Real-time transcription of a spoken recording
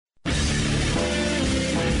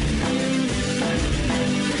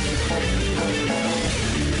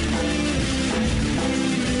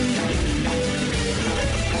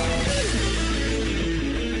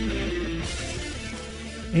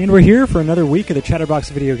And we're here for another week of the Chatterbox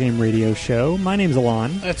Video Game Radio Show. My name's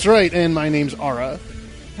Alon. That's right, and my name's Ara.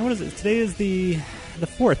 And what is it? Today is the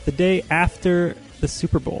 4th, the day after the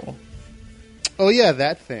Super Bowl. Oh, yeah,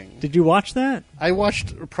 that thing. Did you watch that? I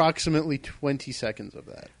watched approximately 20 seconds of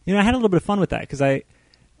that. You know, I had a little bit of fun with that because I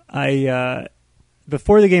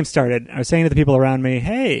before the game started, I was saying to the people around me,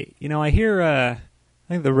 hey, you know, I hear I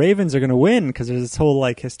think the Ravens are going to win because there's this whole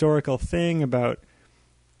like historical thing about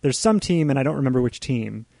there's some team, and I don't remember which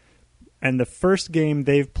team, and the first game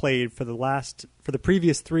they've played for the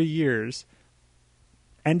previous 3 years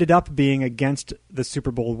ended up being against the Super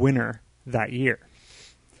Bowl winner that year.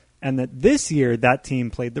 And that this year, that team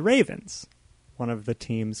played the Ravens, one of the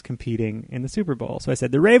teams competing in the Super Bowl. So I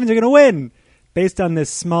said, the Ravens are going to win based on this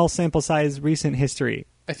small sample size recent history.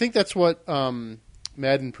 I think that's what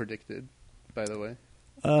Madden predicted, by the way.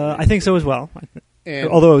 I think so as well. And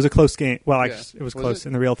although it was a close game. Well, yeah. it was close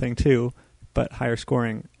in the real thing, too, but higher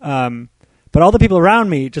scoring. But all the people around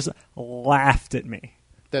me just laughed at me.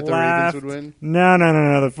 That the Ravens would win? No.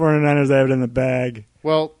 The 49ers have it in the bag.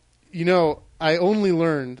 Well, you know, I only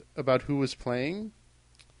learned about who was playing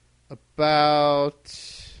about,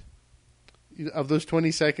 of those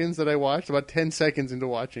 20 seconds that I watched, about 10 seconds into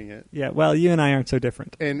watching it. Yeah, well, you and I aren't so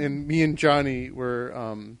different. And me and Johnny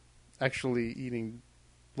were actually eating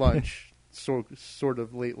lunch, sort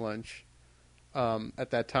of late lunch,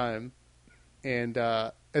 at that time. And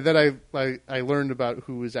then I learned about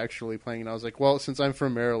who was actually playing, and I was like, well, since I'm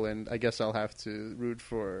from Maryland, I guess I'll have to root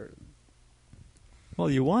for... Well,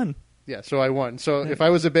 you won. Yeah, so I won. So if I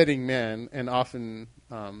was a betting man, and often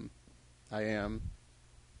I am,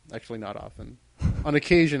 actually not often, on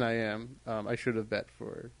occasion I am, I should have bet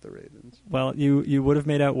for the Ravens. Well, you would have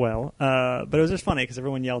made out well, but it was just funny because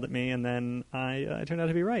everyone yelled at me, and then I turned out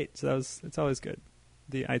to be right. So it's always good.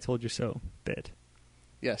 The "I told you so" bit.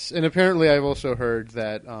 Yes, and apparently I've also heard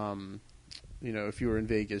that if you were in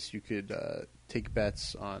Vegas, you could take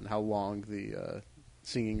bets on how long the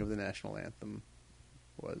singing of the national anthem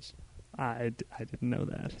was. I didn't know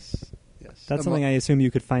that. Yes. That's something I assume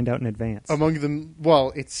you could find out in advance. Among them,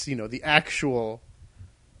 well, it's the actual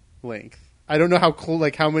length. I don't know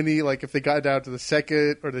how many, if they got down to the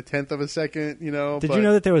second or the 10th of a second, Did you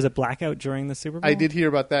know that there was a blackout during the Super Bowl? I did hear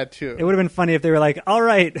about that too. It would have been funny if they were like, all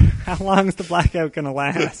right, how long is the blackout going to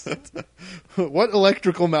last? What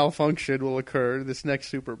electrical malfunction will occur this next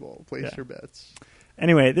Super Bowl? Place your bets.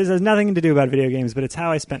 Anyway, this has nothing to do about video games, but it's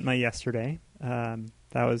how I spent my yesterday.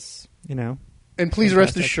 That was, And please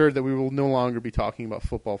rest assured that we will no longer be talking about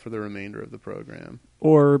football for the remainder of the program.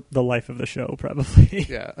 Or the life of the show, probably.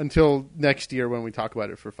 Yeah, until next year when we talk about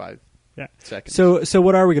it for 5 seconds. So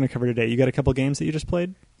what are we going to cover today? You got a couple games that you just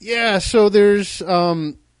played? Yeah, so there's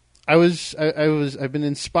I've been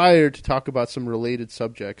inspired to talk about some related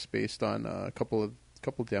subjects based on a couple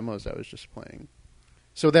demos I was just playing.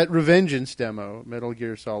 So that Revengeance demo, Metal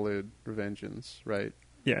Gear Solid Revengeance, right?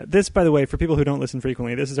 Yeah, this, by the way, for people who don't listen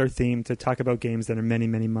frequently, this is our theme to talk about games that are many,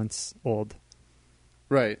 many months old.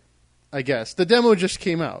 Right. I guess. The demo just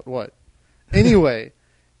came out. What? Anyway,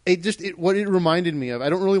 what it reminded me of, I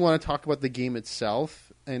don't really want to talk about the game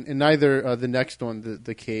itself, and neither the next one,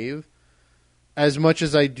 the Cave, as much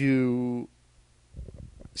as I do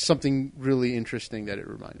something really interesting that it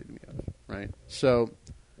reminded me of, right? So,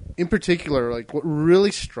 in particular, what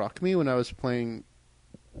really struck me when I was playing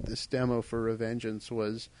this demo for Revengeance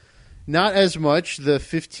was not as much the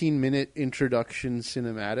 15-minute introduction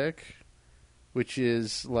cinematic, which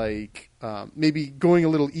is maybe going a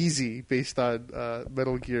little easy based on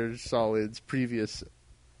Metal Gear Solid's previous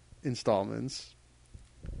installments.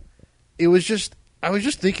 I was just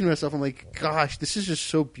thinking to myself, I'm like, gosh, this is just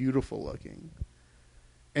so beautiful looking.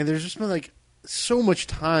 And there's just been so much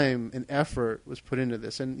time and effort was put into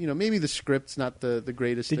this, and maybe the script's not the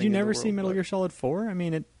greatest. Did thing you in never the world, see Metal Gear Solid 4? I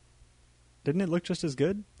mean, didn't it look just as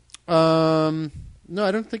good? No,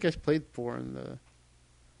 I don't think I played 4 in the.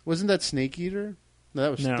 Wasn't that Snake Eater? No,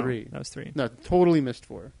 that was 3. That was 3. No, totally missed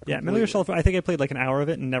 4. Completely. Yeah, Metal Gear Solid 4. I think I played an hour of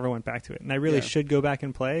it and never went back to it. And I really should go back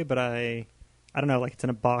and play, but I don't know, it's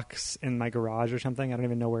in a box in my garage or something. I don't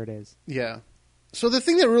even know where it is. Yeah. So the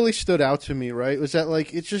thing that really stood out to me, right, was that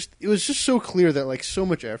it was just so clear that so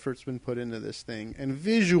much effort's been put into this thing, and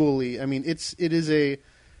visually, I mean, it is a,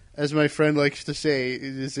 as my friend likes to say,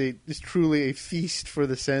 it's truly a feast for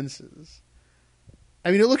the senses.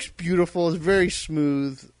 I mean, it looks beautiful. It's very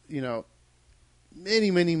smooth.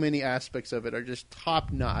 Many, many, many aspects of it are just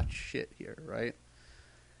top notch shit here, right?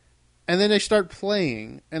 And then I start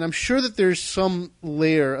playing, and I'm sure that there's some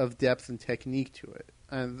layer of depth and technique to it.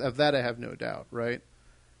 And of that I have no doubt, right?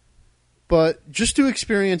 But just to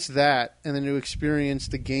experience that, and then to experience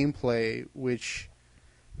the gameplay, which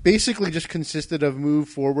basically just consisted of move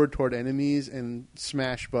forward toward enemies and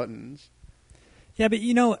smash buttons. Yeah, but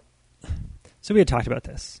so we had talked about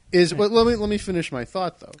this. But let me finish my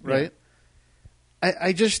thought though, right? Yeah.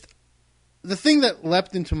 I just the thing that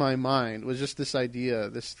leapt into my mind was just this idea,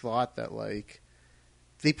 this thought that like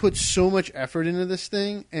they put so much effort into this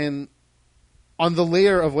thing, and on the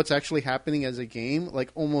layer of what's actually happening as a game,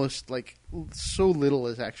 like almost like so little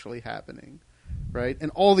is actually happening, right?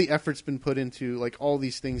 And all the effort's been put into like all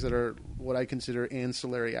these things that are what I consider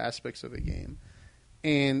ancillary aspects of a game.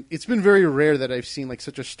 And it's been very rare that I've seen like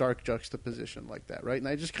such a stark juxtaposition like that, right? And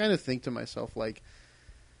I just kind of think to myself like,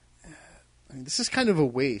 I mean, this is kind of a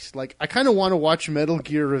waste. Like, I kind of want to watch Metal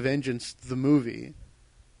Gear Revengeance, the movie,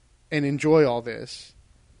 and enjoy all this.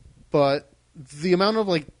 But the amount of,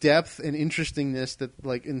 like, depth and interestingness that,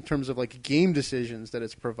 like, in terms of, like, game decisions that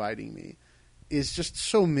it's providing me is just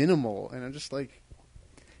so minimal. And I'm just like,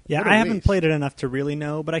 yeah, I haven't played it enough to really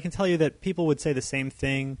know, but I can tell you that people would say the same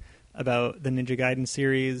thing about the Ninja Gaiden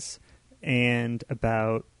series and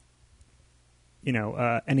about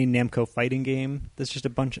any Namco fighting game that's just a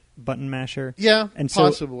bunch button masher. Yeah, and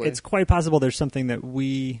possibly. So it's quite possible there's something that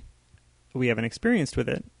we haven't experienced with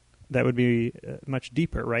it that would be much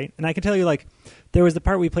deeper, right? And I can tell you, like, there was the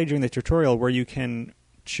part we played during the tutorial where you can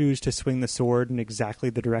choose to swing the sword in exactly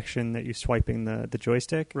the direction that you're swiping the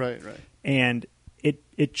joystick. Right. And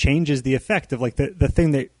it changes the effect of, like, the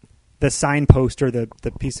thing that the signpost or the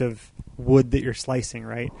piece of wood that you're slicing,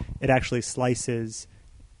 right? It actually slices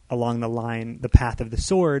along the line, the path of the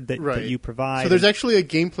sword that you provide. So there's actually a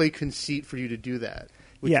gameplay conceit for you to do that.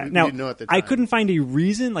 Which we didn't know at the time. I couldn't find a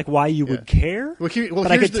reason like why you would care,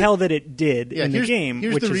 but I could tell that it did in the game,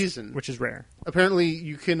 here's the reason. Which is rare. Apparently,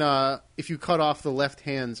 you can, if you cut off the left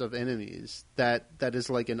hands of enemies, that is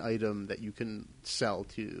like an item that you can sell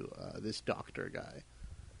to this doctor guy.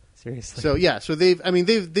 Seriously. So they've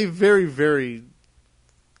very, very,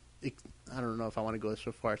 I don't know if I want to go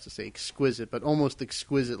so far as to say exquisite, but almost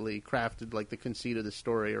exquisitely crafted like the conceit of the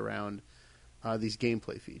story around these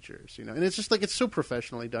gameplay features, and it's just like it's so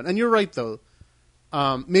professionally done. And you're right though,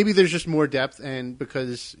 maybe there's just more depth, and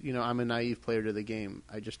because I'm a naive player to the game,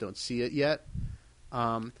 I just don't see it yet.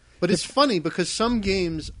 But it's funny because some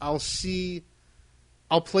games I'll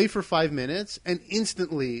play for 5 minutes and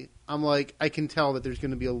instantly I'm like, I can tell that there's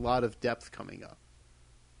going to be a lot of depth coming up,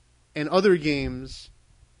 and other games,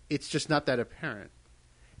 it's just not that apparent.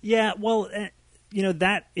 Yeah, well,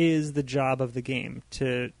 that is the job of the game,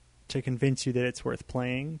 to convince you that it's worth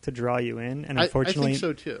playing, to draw you in. And unfortunately, I think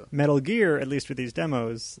so too. Metal Gear, at least with these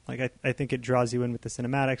demos, like I think it draws you in with the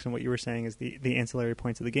cinematics, and what you were saying is the ancillary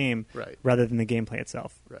points of the game, right, rather than the gameplay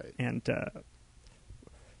itself. Right. And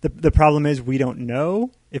the problem is we don't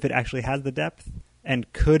know if it actually has the depth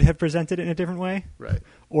and could have presented it in a different way, right,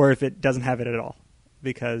 or if it doesn't have it at all,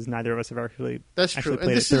 because neither of us have actually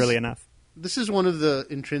played it thoroughly enough. This is one of the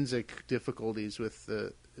intrinsic difficulties with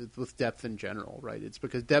depth in general, right? It's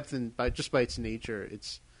because depth, by its nature,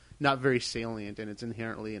 it's not very salient and it's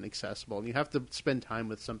inherently inaccessible. And you have to spend time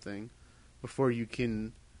with something before you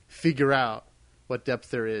can figure out what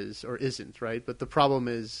depth there is or isn't, right? But the problem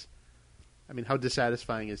is, I mean, how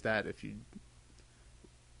dissatisfying is that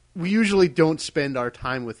we usually don't spend our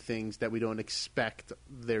time with things that we don't expect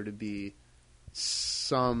there to be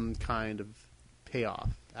some kind of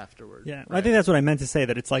payoff afterward. Yeah, right? I think that's what I meant to say,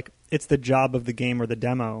 that it's like it's the job of the game or the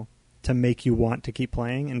demo to make you want to keep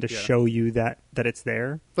playing and to show you that it's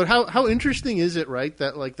there. But how interesting is it, right,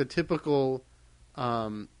 that like the typical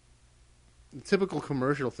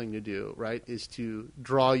commercial thing to do, right, is to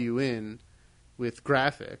draw you in with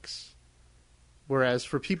graphics, whereas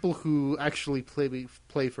for people who actually play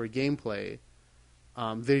for gameplay,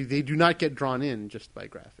 they do not get drawn in just by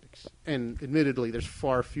graphics. And admittedly, there's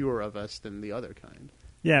far fewer of us than the other kind.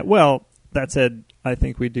 Yeah, well, that said, I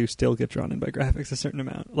think we do still get drawn in by graphics a certain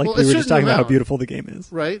amount. Like, well, we were just talking about how beautiful the game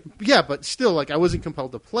is. Right? Yeah, but still, like, I wasn't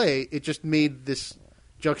compelled to play. It just made this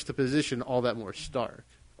juxtaposition all that more stark.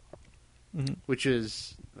 Mm-hmm. Which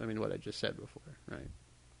is, I mean, what I just said before, right?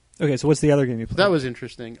 Okay, so what's the other game you played? That was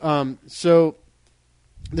interesting. So,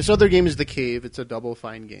 this other game is The Cave. It's a Double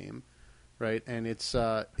Fine game, right? And it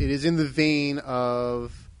is in the vein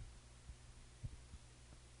of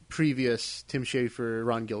previous Tim Schafer,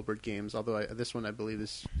 Ron Gilbert games, although this one I believe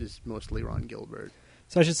is mostly Ron Gilbert.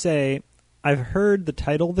 So I should say, I've heard the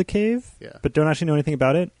title The Cave, but don't actually know anything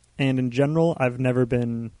about it. And in general, I've never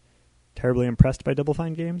been terribly impressed by Double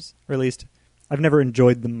Fine games, or at least I've never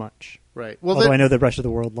enjoyed them much. Right. Well, although I know the rest of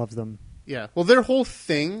the world loves them. Yeah. Well, their whole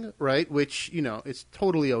thing, right, which, it's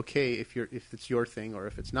totally okay if it's your thing or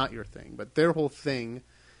if it's not your thing, but their whole thing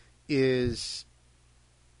is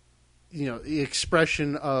the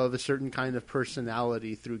expression of a certain kind of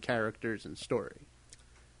personality through characters and story.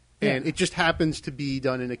 And it just happens to be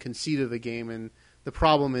done in a conceit of the game. And the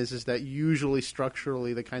problem is that usually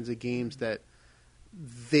structurally the kinds of games that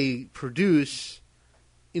they produce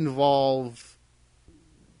involve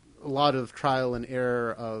a lot of trial and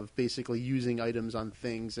error of basically using items on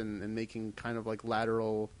things and making kind of like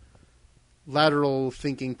lateral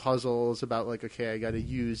thinking puzzles about like, okay, I got to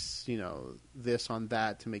use, this on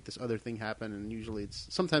that to make this other thing happen. And usually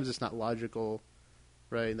sometimes it's not logical,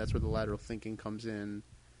 right? And that's where the lateral thinking comes in.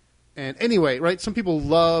 And anyway, right, some people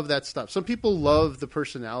love that stuff. Some people love the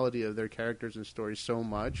personality of their characters and stories so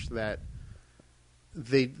much that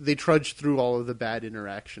they trudge through all of the bad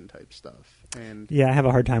interaction type stuff. And yeah, I have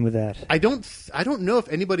a hard time with that. I don't know if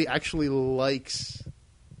anybody actually likes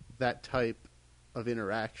that type of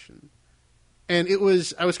interaction. And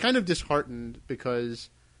I was kind of disheartened because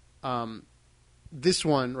this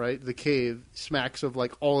one, right, The Cave, smacks of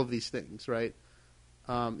like all of these things, right?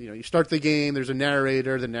 You start the game, there's a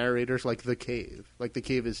narrator, the narrator's like the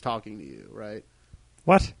cave is talking to you, right?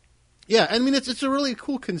 What? Yeah, I mean it's a really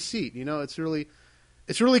cool conceit, it's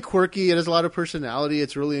really quirky, it has a lot of personality,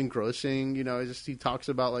 it's really engrossing, he talks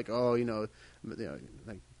about like, how like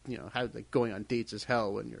going on dates is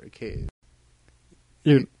hell when you're a cave.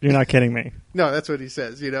 You're not kidding me. No, that's what he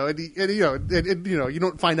says, and you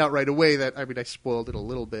don't find out right away that, I mean, I spoiled it a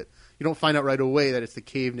little bit. You don't find out right away that it's the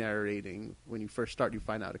cave narrating. When you first start, you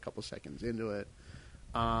find out a couple seconds into it.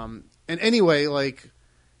 And anyway, like,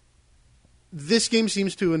 this game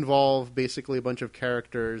seems to involve basically a bunch of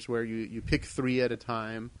characters where you pick 3 at a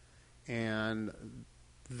time, and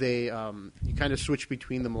they you kind of switch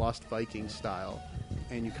between them Lost Viking style,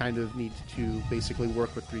 and you kind of need to basically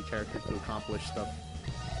work with 3 characters to accomplish stuff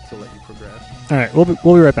to let you progress. All right, we'll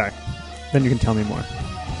be right back. Then you can tell me more.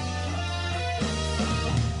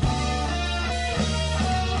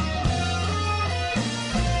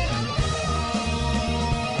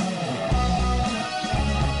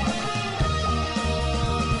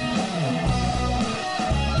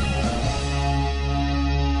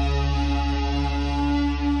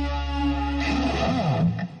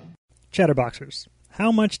 Chatterboxers,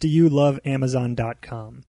 how much do you love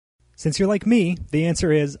Amazon.com? Since you're like me, the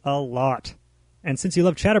answer is a lot. And since you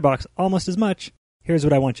love Chatterbox almost as much, here's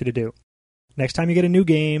what I want you to do. Next time you get a new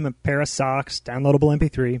game, a pair of socks, downloadable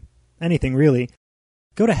MP3, anything really,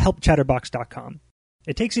 go to helpchatterbox.com.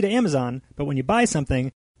 It takes you to Amazon, but when you buy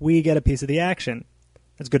something, we get a piece of the action.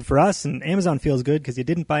 That's good for us, and Amazon feels good because you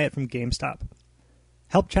didn't buy it from GameStop.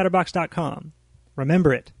 Helpchatterbox.com.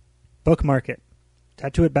 Remember it. Bookmark it.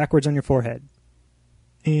 Tattoo it backwards on your forehead.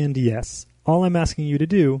 And yes, all I'm asking you to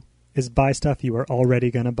do is buy stuff you are already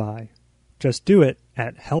going to buy. Just do it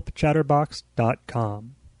at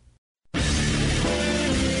helpchatterbox.com.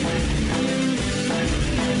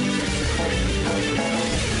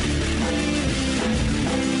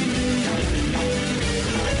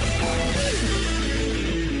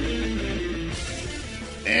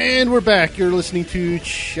 And we're back. You're listening to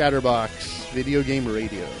Chatterbox Video Game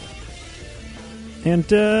Radio. And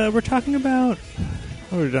we're talking about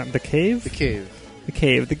The Cave? The Cave. The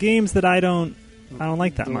Cave. The games that I don't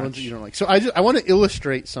like that the much. Ones that you don't like. So I want to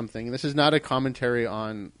illustrate something. This is not a commentary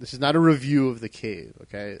on... This is not a review of The Cave,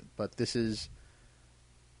 okay? But this is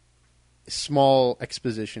a small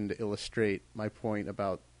exposition to illustrate my point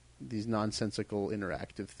about these nonsensical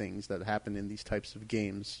interactive things that happen in these types of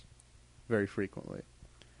games very frequently.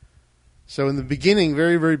 So in the beginning,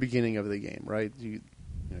 very, very beginning of the game, right? You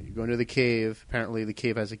go into the cave. Apparently the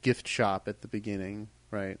cave has a gift shop at the beginning,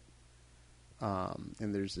 right?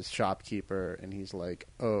 And there's this shopkeeper, and he's like,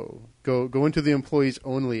 "Oh, go into the employees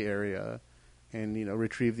only area, and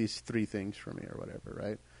retrieve these 3 things for me or whatever,"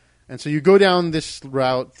 right? And so you go down this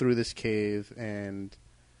route through this cave, and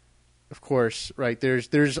of course, right,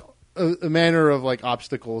 there's a manner of like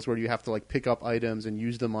obstacles where you have to like pick up items and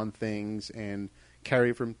use them on things and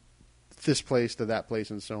carry from this place to that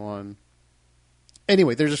place and so on.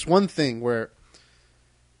 Anyway, there's this one thing where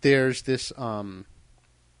there's this there's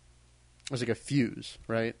like a fuse,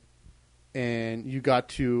 right? And you have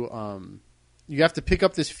to pick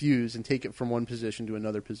up this fuse and take it from one position to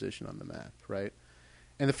another position on the map, right?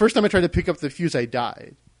 And the first time I tried to pick up the fuse, I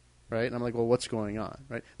died, right? And I'm like, well, what's going on,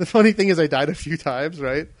 right? The funny thing is I died a few times,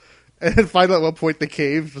 right? And then finally at one point the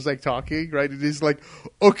cave was like talking, right? And he's like,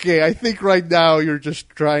 okay, I think right now you're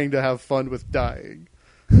just trying to have fun with dying.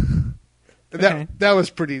 Okay. That was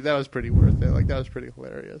pretty worth it. Like, that was pretty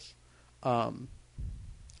hilarious.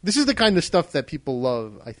 This is the kind of stuff that people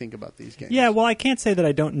love, I think, about these games. Yeah, well, I can't say that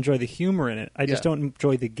I don't enjoy the humor in it. I just Yeah. don't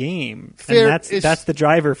enjoy the game. Fair And is- that's the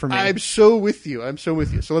driver for me. I'm so with you. So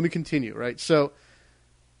let me continue, right? So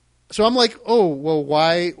I'm like, oh, well,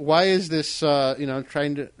 why is this, I'm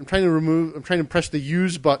trying to press the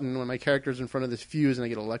use button when my character's in front of this fuse and I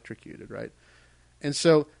get electrocuted, right? And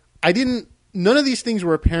so none of these things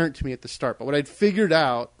were apparent to me at the start, but what I'd figured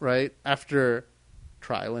out, right, after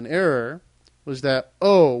trial and error was that,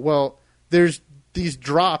 oh, well, there's these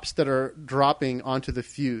drops that are dropping onto the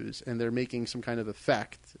fuse and they're making some kind of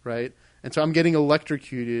effect, right? And so I'm getting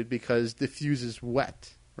electrocuted because the fuse is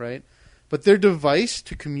wet, right? But their device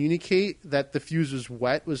to communicate that the fuse was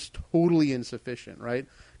wet was totally insufficient, right?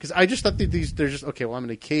 Because I just thought that they're just, okay, well, I'm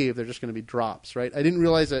in a cave, they're just going to be drops, right? I didn't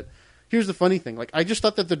realize that. Here's the funny thing. Like, I just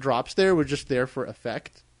thought that the drops there were just there for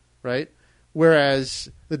effect, right?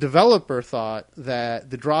 Whereas the developer thought that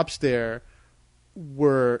the drops there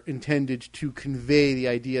were intended to convey the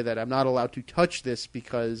idea that I'm not allowed to touch this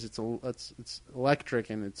because it's electric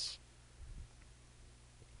and it's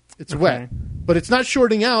wet. But it's not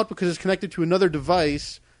shorting out because it's connected to another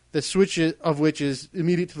device, the switch of which is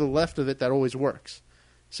immediate to the left of it that always works.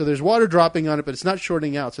 So there's water dropping on it, but it's not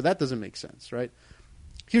shorting out, so that doesn't make sense, right?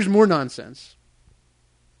 Here's more nonsense.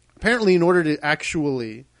 Apparently, in order to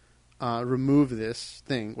actually remove this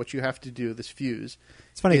thing, what you have to do, this fuse...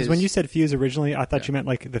 It's funny because when you said fuse originally, I thought you meant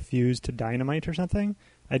like the fuse to dynamite or something.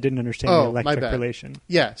 I didn't understand the electric relation.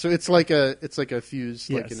 Yeah, so it's like a fuse.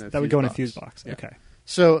 Yes, like in a that would fuse go in a box. fuse box. Yeah. Okay.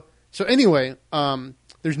 So anyway,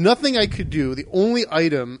 there's nothing I could do. The only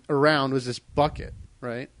item around was this bucket,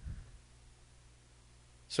 right?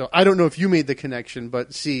 So I don't know if you made the connection,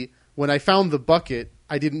 but see, when I found the bucket,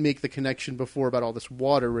 I didn't make the connection before about all this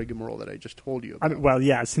water rigmarole that I just told you about. Well,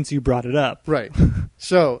 yeah, since you brought it up. Right.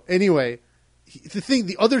 So anyway,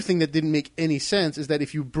 the other thing that didn't make any sense is that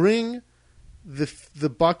if you bring the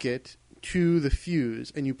bucket to the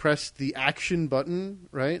fuse and you press the action button,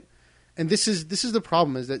 right? And this is the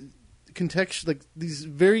problem, is that these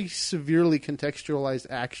very severely contextualized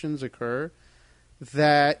actions occur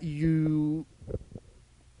that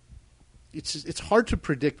it's hard to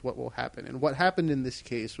predict what will happen. And what happened in this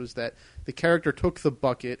case was that the character took the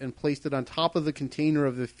bucket and placed it on top of the container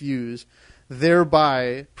of the fuse,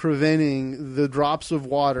 thereby preventing the drops of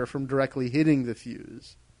water from directly hitting the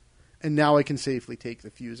fuse. And now I can safely take the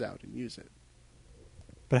fuse out and use it.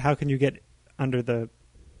 But how can you get under the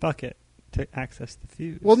bucket to access the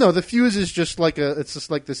fuse? Well, no, the fuse is just like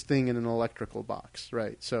this thing in an electrical box,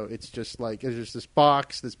 right? So it's just this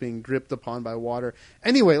box that's being dripped upon by water.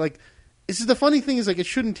 Anyway, this is the funny thing is it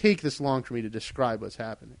shouldn't take this long for me to describe what's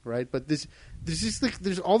happening, right? But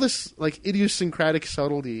there's all this idiosyncratic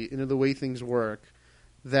subtlety into the way things work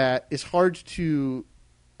that is hard to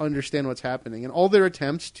understand what's happening, and all their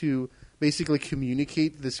attempts to basically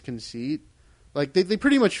communicate this conceit, they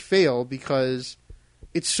pretty much fail because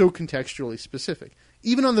it's so contextually specific.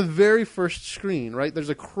 Even on the very first screen, right? There's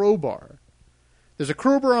a crowbar. There's a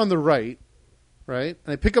crowbar on the right. Right?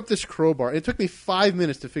 And I pick up this crowbar. And it took me 5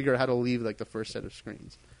 minutes to figure out how to leave the first set of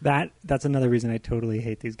screens. That's another reason I totally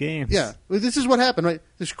hate these games. Yeah. Well, this is what happened, right?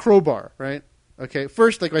 This crowbar, right? Okay.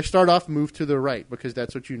 First, I start off, move to the right because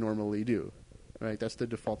that's what you normally do. Right? That's the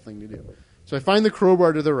default thing to do. So I find the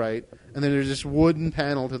crowbar to the right, and then there's this wooden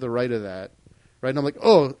panel to the right of that. Right? And I'm like,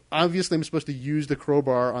 oh, obviously I'm supposed to use the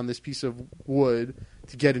crowbar on this piece of wood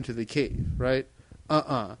to get into the cave, right?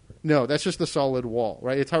 No, that's just the solid wall,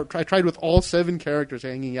 right? I tried with all 7 characters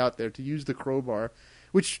hanging out there to use the crowbar,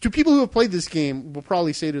 which to people who have played this game will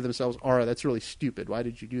probably say to themselves, "Ara, that's really stupid. Why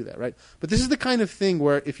did you do that?" Right? But this is the kind of thing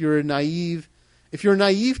where if you're naive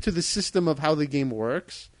to the system of how the game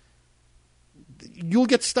works, you'll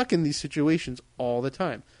get stuck in these situations all the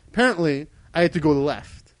time. Apparently, I had to go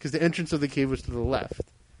left because the entrance of the cave was to the left,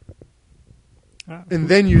 and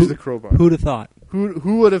then use the crowbar. Who'd have thought?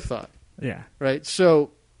 Who would have thought? Yeah. Right?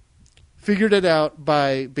 So, figured it out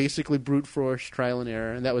by basically brute force, trial and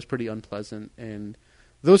error, and that was pretty unpleasant. And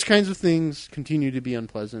those kinds of things continue to be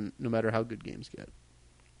unpleasant no matter how good games get.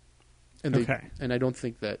 And I don't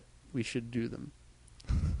think that we should do them.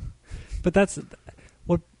 But that's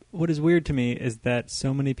what is weird to me is that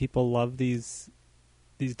so many people love these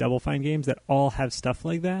Double Fine games that all have stuff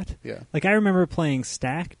like that. Yeah. I remember playing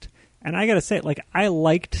Stacked, and I gotta say, I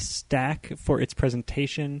liked Stack for its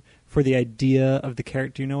presentation, for the idea of the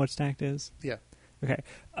character. Do you know what Stacked is? Yeah. Okay.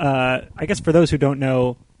 I guess for those who don't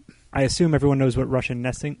know, I assume everyone knows what Russian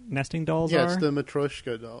nesting dolls are. Yeah, it's the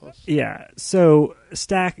Matryoshka dolls. Yeah. So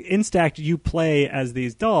in Stacked, you play as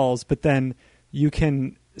these dolls, but then you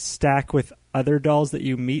can stack with other dolls that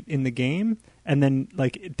you meet in the game, and then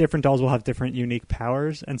like different dolls will have different unique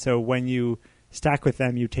powers, and so when you stack with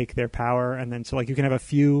them, you take their power, and then so like you can have a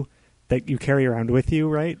few that you carry around with you,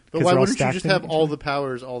 right? But why wouldn't you just have all the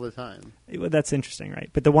powers all the time? Well, that's interesting, right?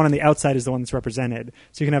 But the one on the outside is the one that's represented,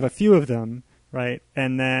 so you can have a few of them, right?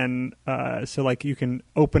 And then so like you can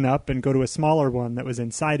open up and go to a smaller one that was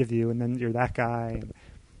inside of you, and then you're that guy. And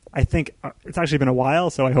I think it's actually been a while,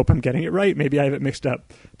 so I hope I'm getting it right. Maybe I have it mixed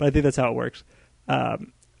up, but I think that's how it works.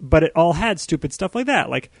 But it all had stupid stuff like that.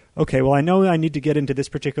 Like, okay, well, I know I need to get into this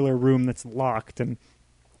particular room that's locked, and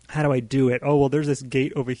how do I do it? Oh, well, there's this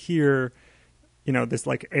gate over here, you know, this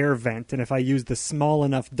like air vent, and if I use the small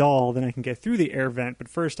enough doll, then I can get through the air vent, but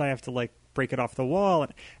first I have to like break it off the wall.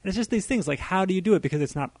 And it's just these things, like how do you do it? Because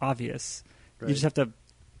it's not obvious. Right. You just have to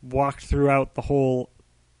walk throughout the whole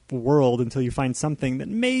world until you find something that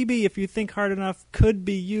maybe, if you think hard enough, could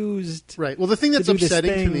be used. Right. Well, the thing that's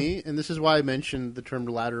upsetting to me, and this is why I mentioned the term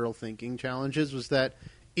lateral thinking challenges, was that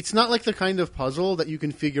it's not like the kind of puzzle that you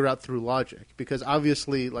can figure out through logic. Because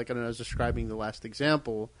obviously, like I was describing the last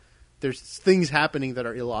example, there's things happening that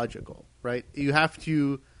are illogical, right? You have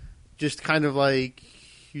to just kind of like,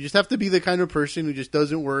 you just have to be the kind of person who just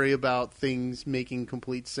doesn't worry about things making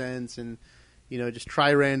complete sense and, you know, just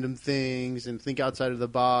try random things and think outside of the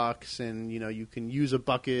box. And, you know, you can use a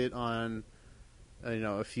bucket on, you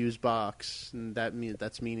know, a fuse box, and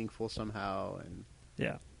that's meaningful somehow. And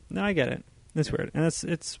yeah, no, I get it. It's weird, and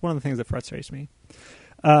it's one of the things that frustrates me.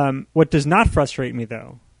 What does not frustrate me,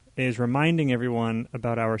 though, is reminding everyone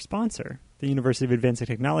about our sponsor, the University of Advancing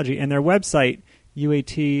Technology, and their website,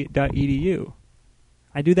 uat.edu.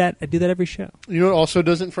 I do that every show. You know what also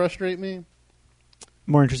doesn't frustrate me?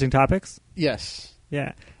 More interesting topics? Yes.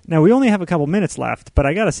 Yeah. Now, we only have a couple minutes left, but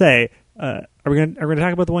I got to say, are we gonna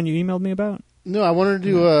talk about the one you emailed me about? No, I wanted to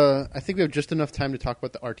do I think we have just enough time to talk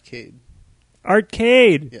about the arcade.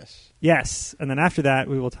 Arcade! Yes. Yes. And then after that,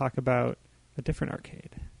 we will talk about a different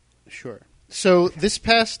arcade. Sure. So this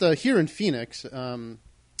past, here in Phoenix,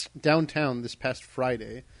 downtown this past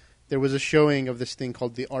Friday, there was a showing of this thing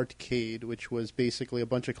called the Artcade, which was basically a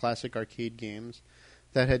bunch of classic arcade games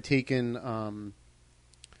that had taken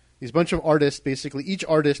these bunch of artists. Basically, each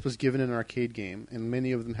artist was given an arcade game, and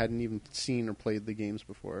many of them hadn't even seen or played the games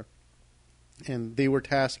before. And they were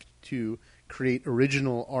tasked to create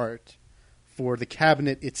original art for the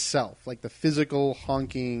cabinet itself, like the physical,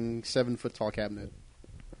 honking, 7-foot-tall cabinet.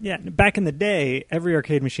 Yeah, back in the day, every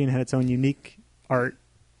arcade machine had its own unique art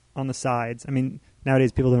on the sides. I mean,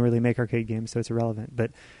 nowadays people don't really make arcade games, so it's irrelevant.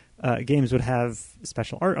 But games would have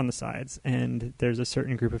special art on the sides, and there's a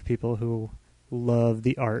certain group of people who love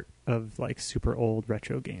the art of like super old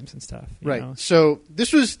retro games and stuff. Right. Know? So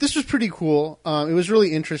this was pretty cool. It was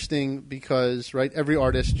really interesting because every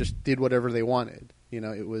artist just did whatever they wanted. You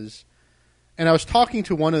know, it was. And I was talking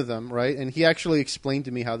to one of them, right, and he actually explained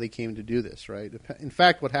to me how they came to do this, right? In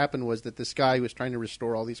fact, what happened was that this guy who was trying to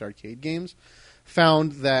restore all these arcade games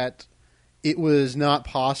found that it was not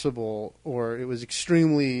possible, or it was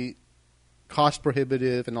extremely cost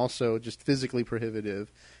prohibitive and also just physically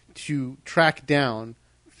prohibitive to track down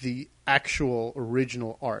the actual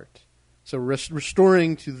original art. So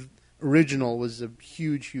restoring to the original was a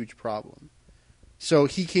huge, huge problem. So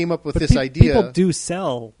he came up with this idea. People do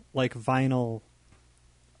sell like vinyl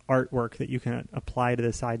artwork that you can apply to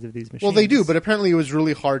the sides of these machines. Well, they do, but apparently it was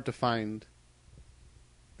really hard to find.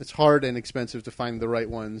 It's hard and expensive to find the right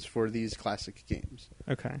ones for these classic games.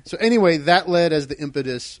 Okay. So anyway, that led as the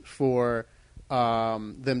impetus for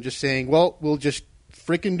them just saying, well, we'll just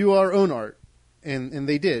frickin' do our own art. And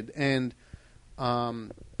they did. And,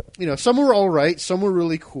 you know, some were all right. Some were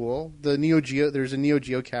really cool. There's a Neo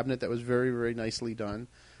Geo cabinet that was very, very nicely done.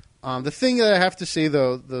 The thing that I have to say,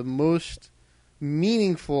 though, the most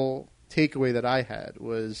meaningful takeaway that I had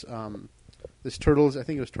was this Turtles, I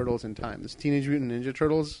think it was Turtles in Time, this Teenage Mutant Ninja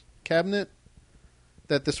Turtles cabinet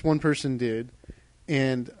that this one person did.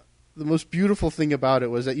 And the most beautiful thing about it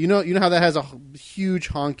was that, you know how that has a huge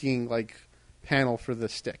honking, like, panel for the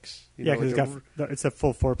sticks. Yeah, because it's a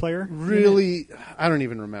full 4-player. Really, I don't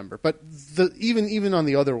even remember. But even on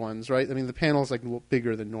the other ones, right? I mean, the panel's like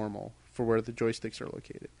bigger than normal for where the joysticks are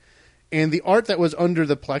located. And the art that was under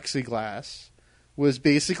the plexiglass was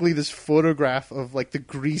basically this photograph of like the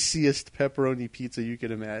greasiest pepperoni pizza you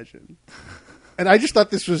could imagine. And I just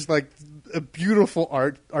thought this was like a beautiful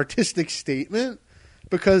artistic statement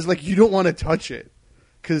because like you don't want to touch it.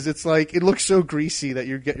 Because it's like, it looks so greasy that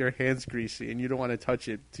you get your hands greasy and you don't want to touch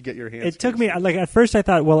it to get your hands greasy. It took me, like, at first I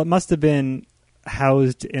thought, well, it must have been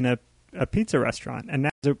housed in a pizza restaurant.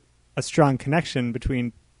 And there's a strong connection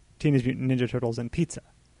between Teenage Mutant Ninja Turtles and pizza.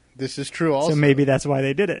 This is true also. So maybe that's why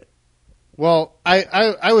they did it. Well,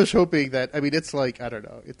 I was hoping that. I mean, it's like I don't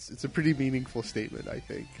know. It's a pretty meaningful statement. I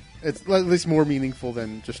think it's at least more meaningful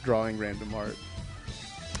than just drawing random art.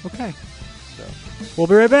 Okay. So. We'll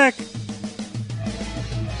be right back.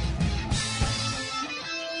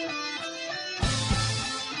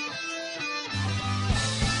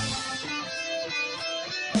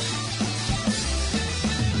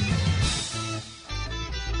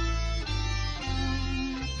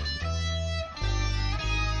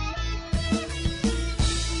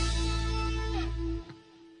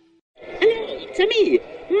 It's me,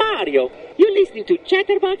 Mario. You're listening to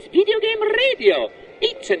Chatterbox Video Game Radio.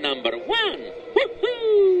 It's number one.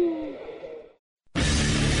 Woohoo!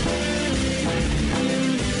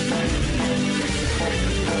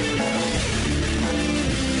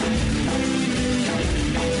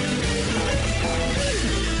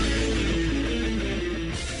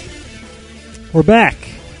 We're back.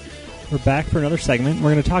 We're back for another segment.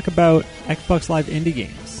 We're going to talk about Xbox Live indie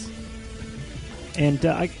games. And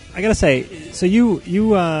I gotta say, so you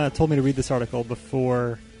told me to read this article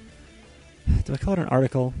before. Do I call it an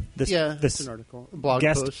article? This it's an article, a blog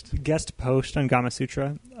guest post on Gama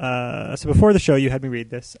Sutra. So before the show, you had me read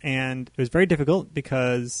this, and it was very difficult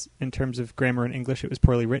because, in terms of grammar and English, it was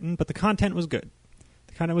poorly written, but the content was good.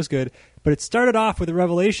 But it started off with a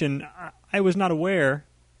revelation. I was not aware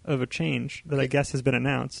of a change that I guess has been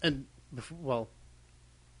announced. And before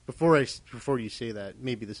you say that,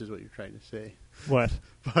 maybe this is what you're trying to say. What?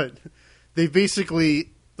 But they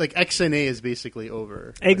basically, like, XNA is basically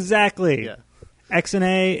over. Exactly. Yeah.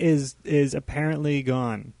 XNA is apparently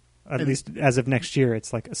gone. At least as of next year,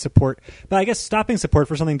 it's like a support. But I guess stopping support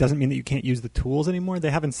for something doesn't mean that you can't use the tools anymore. They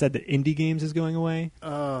haven't said that indie games is going away.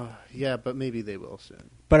 Yeah, but maybe they will soon.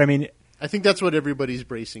 But I mean, I think that's what everybody's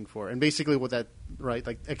bracing for. And basically what that, right,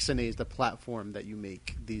 like XNA is the platform that you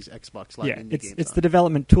make these Xbox Live indie games it's on. the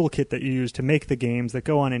development toolkit that you use to make the games that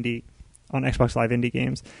go on Xbox Live indie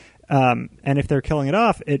games. And if they're killing it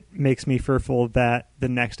off, it makes me fearful that the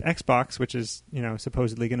next Xbox, which is,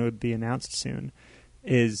 supposedly going to be announced soon,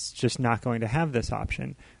 is just not going to have this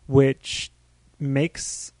option, which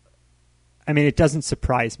makes... I mean, it doesn't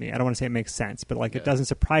surprise me. I don't want to say it makes sense, but it doesn't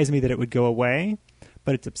surprise me that it would go away,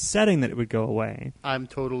 but it's upsetting that it would go away. I'm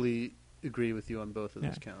totally agree with you on both of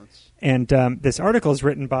those counts. And this article is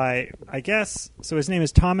written by, I guess, so his name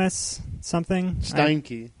is Thomas something?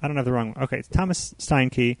 Steinke. I don't have the wrong one. Okay, it's Thomas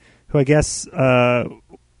Steinke, who I guess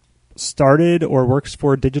started or works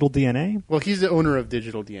for Digital DNA. Well, he's the owner of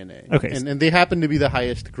Digital DNA. Okay. And they happen to be the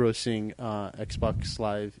highest grossing Xbox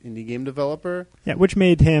Live indie game developer. Yeah, which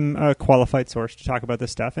made him a qualified source to talk about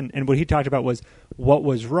this stuff. And what he talked about was what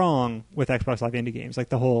was wrong with Xbox Live indie games, like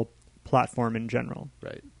the whole platform in general.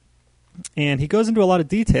 Right. And he goes into a lot of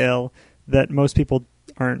detail that most people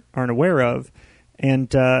aren't aware of. And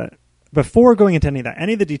before going into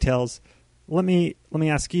any of the details, let me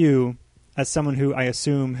ask you, as someone who I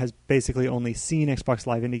assume has basically only seen Xbox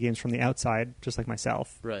Live indie games from the outside, just like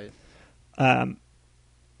myself. Right.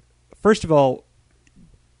 First of all,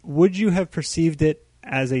 would you have perceived it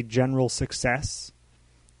as a general success?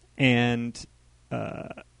 And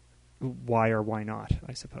why or why not,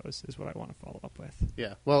 I suppose, is what I want to follow up with.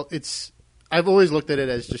 Yeah. Well, I've always looked at it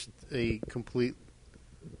as just a complete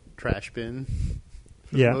trash bin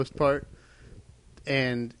for the most part.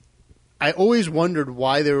 And I always wondered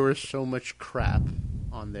why there was so much crap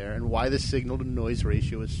on there and why the signal to noise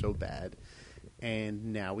ratio is so bad.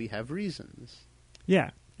 And now we have reasons.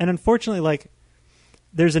 Yeah. And unfortunately,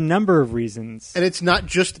 there's a number of reasons. And it's not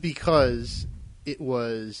just because it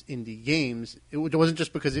was indie games. It wasn't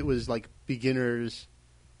just because it was beginners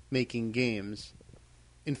making games.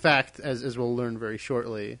 In fact, as we'll learn very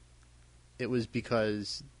shortly, it was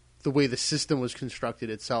because the way the system was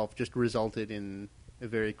constructed itself just resulted in a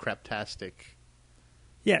very craptastic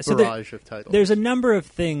barrage of titles. There's a number of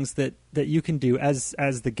things that you can do as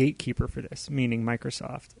the gatekeeper for this, meaning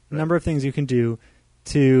Microsoft. A number of things you can do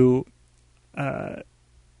to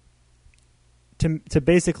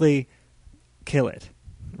basically kill it,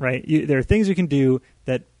 right? There are things you can do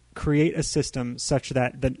that create a system such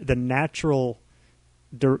that the natural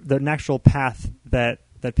path that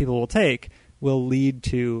people will take will lead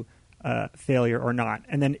to failure or not.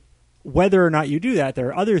 And then whether or not you do that, there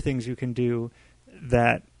are other things you can do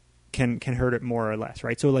that can hurt it more or less,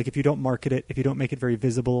 right? So if you don't market it, if you don't make it very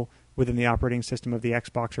visible within the operating system of the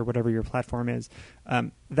Xbox or whatever your platform is,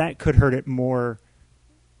 that could hurt it more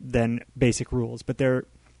than basic rules. But the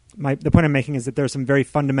point I'm making is that there are some very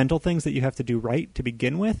fundamental things that you have to do right to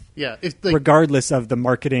begin with, regardless of the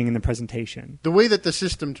marketing and the presentation. The way that the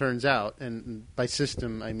system turns out, and by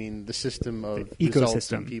system I mean the system of the results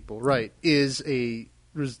ecosystem and people, right, is a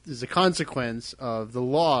is a consequence of the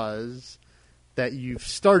laws that you've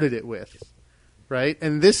started it with, right?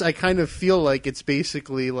 And this, I kind of feel like it's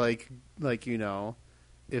basically like you know,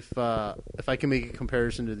 if I can make a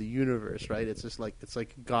comparison to the universe, right? It's just like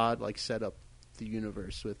God like set up the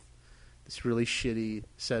universe with this really shitty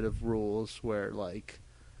set of rules where, like,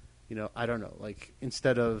 you know, I don't know, like,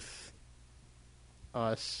 instead of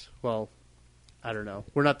us, well, I don't know,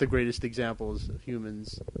 we're not the greatest examples of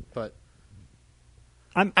humans, but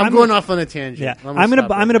I'm going off on a tangent. Yeah, I'm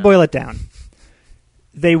gonna boil it down.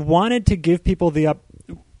 They wanted to give people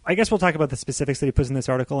I guess we'll talk about the specifics that he puts in this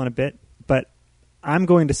article in a bit, but I'm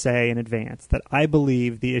going to say in advance that I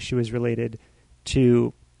believe the issue is related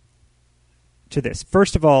to this.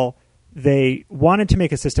 First of all, they wanted to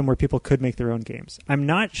make a system where people could make their own games. I'm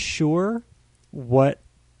not sure what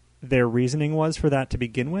their reasoning was for that to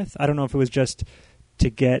begin with. I don't know if it was just to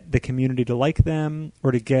get the community to like them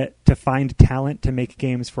or to find talent to make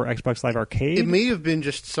games for Xbox Live Arcade. It may have been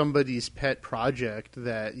just somebody's pet project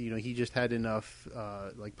that, you know, he just had enough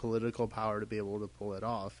like political power to be able to pull it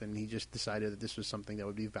off, and he just decided that this was something that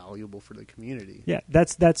would be valuable for the community. Yeah,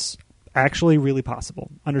 that's actually really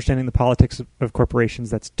possible. Understanding the politics of corporations,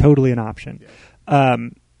 that's totally an option. Yeah.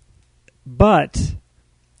 But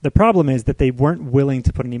the problem is that they weren't willing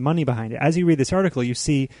to put any money behind it. As you read this article, you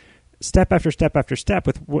see step after step after step.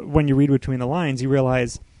 When you read between the lines, you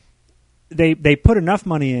realize they put enough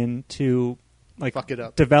money in to like fuck it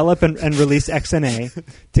up, develop and release XNA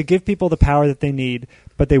to give people the power that they need,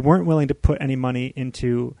 but they weren't willing to put any money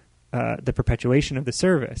into the perpetuation of the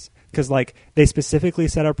service, because like they specifically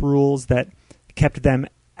set up rules that kept them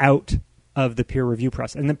out of the peer review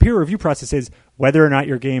process. And the peer review process is whether or not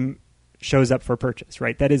your game shows up for purchase,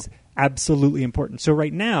 right? That is absolutely important. So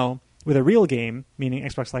right now, with a real game, meaning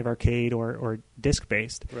Xbox Live Arcade or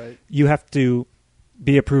disc-based, right, you have to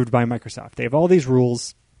be approved by Microsoft. They have all these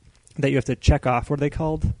rules that you have to check off. What are they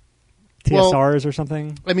called? TSRs or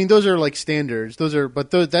something? I mean, those are like standards.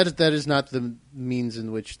 That is not the means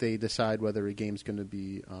in which they decide whether a game's going to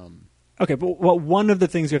be okay, but one of the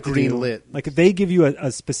things you have to do, greenlit. Like they give you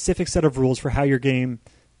a specific set of rules for how your game,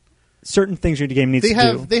 certain things your game needs to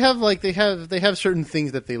do. They have certain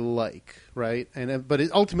things that they like, right? But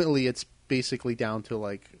ultimately, it's basically down to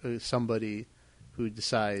like somebody who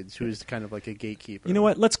decides, who is kind of like a gatekeeper. You know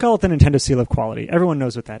what? Let's call it the Nintendo Seal of Quality. Everyone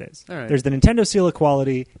knows what that is. All right. There's the Nintendo Seal of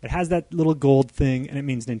Quality. It has that little gold thing, and it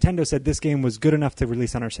means Nintendo said this game was good enough to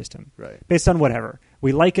release on our system. Right. Based on whatever.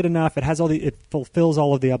 We like it enough. It fulfills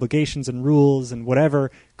all of the obligations and rules and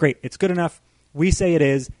whatever. Great. It's good enough. We say it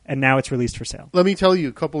is, and now it's released for sale. Let me tell you,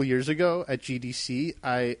 a couple of years ago at GDC,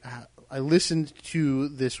 I listened to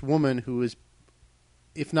this woman who was,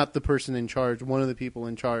 if not the person in charge, one of the people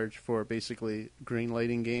in charge for basically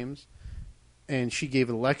greenlighting games, and she gave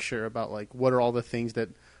a lecture about like what are all the things that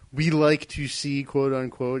we like to see, quote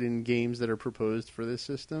unquote, in games that are proposed for this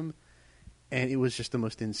system, and it was just the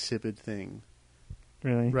most insipid thing.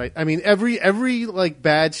 Really? Right. I mean, every like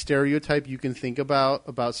bad stereotype you can think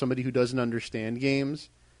about somebody who doesn't understand games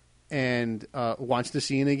and wants to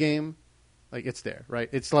see in a game, like it's there, right?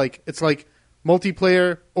 It's like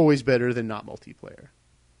multiplayer always better than not multiplayer.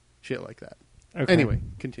 Shit like that. Okay. Anyway,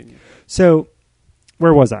 continue. So,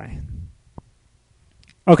 where was I?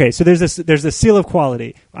 Okay, so there's this seal of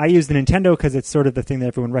quality. I use the Nintendo because it's sort of the thing that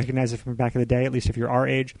everyone recognizes from back in the day, at least if you're our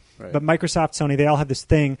age. Right. But Microsoft, Sony, they all have this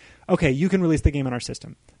thing. Okay, you can release the game on our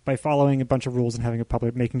system by following a bunch of rules and having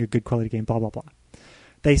making a good quality game, blah, blah, blah.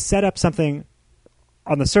 They set up something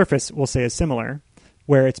on the surface, we'll say is similar,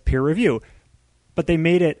 where it's peer review. But they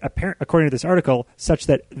made it, according to this article, such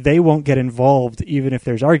that they won't get involved even if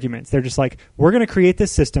there's arguments. They're just like, we're going to create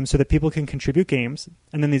this system so that people can contribute games,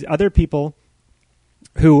 and then these other people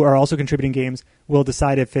who are also contributing games will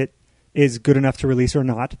decide if it is good enough to release or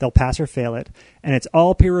not. They'll pass or fail it. And it's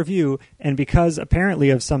all peer review. And because apparently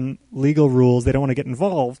of some legal rules, they don't want to get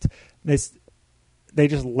involved, they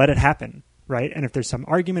just let it happen, right? And if there's some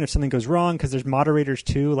argument, if something goes wrong, because there's moderators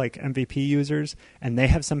too, like MVP users, and they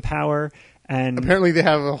have some power. And apparently they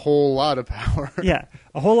have a whole lot of power. Yeah,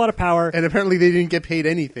 a whole lot of power. And apparently they didn't get paid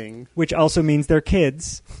anything. Which also means they're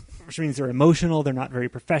kids. Which means they're emotional, they're not very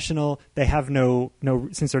professional, they have no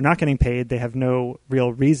since they're not getting paid, they have no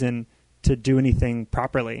real reason to do anything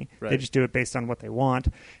properly. Right. They just do it based on what they want.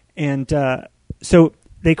 And so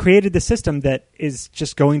they created the system that is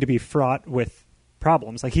just going to be fraught with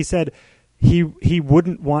problems. Like he said, he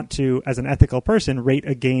wouldn't want to, as an ethical person, rate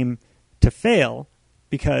a game to fail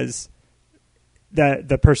because that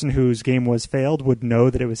the person whose game was failed would know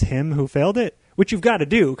that it was him who failed it, which you've got to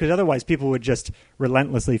do because otherwise people would just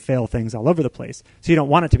relentlessly fail things all over the place. So you don't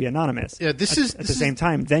want it to be anonymous. Yeah, at the same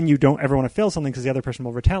time, then you don't ever want to fail something because the other person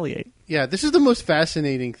will retaliate. Yeah, this is the most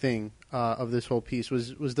fascinating thing of this whole piece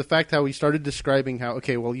was the fact how we started describing how,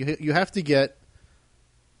 okay, well, you have to get,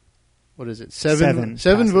 what is it, seven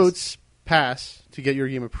votes pass to get your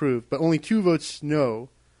game approved, but only 2 votes no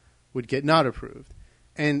would get not approved.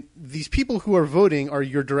 And these people who are voting are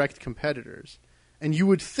your direct competitors. And you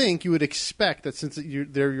would think, you would expect that since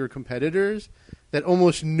they're your competitors, that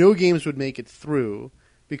almost no games would make it through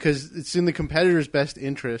because it's in the competitor's best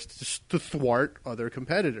interest to thwart other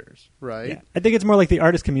competitors, right? Yeah. I think it's more like the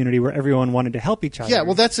artist community where everyone wanted to help each other. Yeah,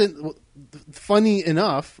 well, funny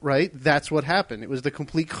enough, right? That's what happened. It was the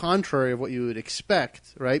complete contrary of what you would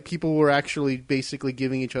expect, right? People were actually basically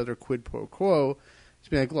giving each other quid pro quo. Just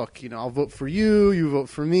being like, look, I'll vote for you, you vote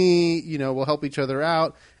for me, we'll help each other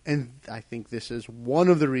out. And I think this is one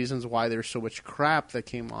of the reasons why there's so much crap that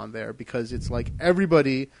came on there, because it's like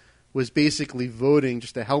everybody was basically voting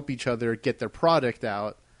just to help each other get their product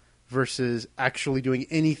out versus actually doing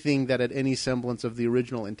anything that had any semblance of the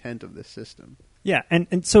original intent of this system. Yeah,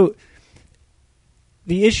 and so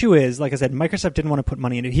the issue is, like I said, Microsoft didn't want to put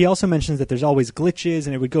money into it. He also mentions that there's always glitches,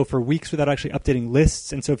 and it would go for weeks without actually updating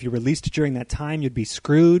lists. And so if you released during that time, you'd be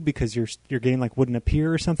screwed because your game wouldn't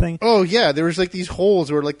appear or something. Oh yeah, there was these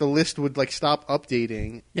holes where the list would stop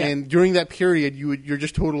updating, and during that period, you're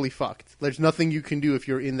just totally fucked. There's nothing you can do if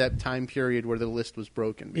you're in that time period where the list was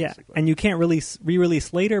broken. Basically. Yeah, and you can't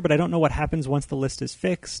re-release later. But I don't know what happens once the list is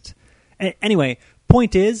fixed. Anyway.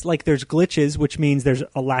 Point is, there's glitches, which means there's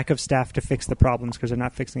a lack of staff to fix the problems because they're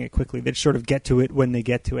not fixing it quickly. They just sort of get to it when they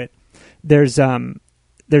get to it. There's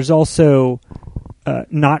also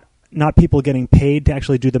not people getting paid to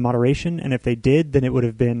actually do the moderation, and if they did, then it would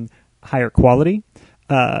have been higher quality.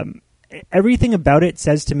 Everything about it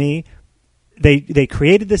says to me they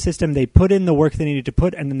created the system, they put in the work they needed to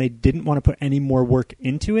put, and then they didn't want to put any more work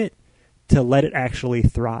into it to let it actually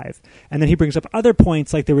thrive. And then he brings up other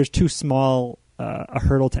points, like there was too small a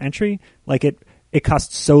hurdle to entry. It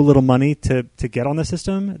costs so little money to get on the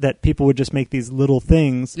system that people would just make these little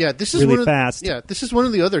things really fast. This is one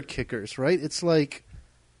of the other kickers, right? It's he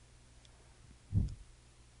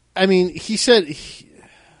said...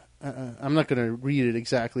 I'm not going to read it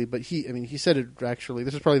exactly, but he said it actually.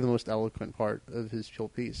 This is probably the most eloquent part of his whole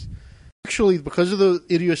piece. Actually, because of the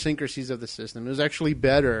idiosyncrasies of the system, it was actually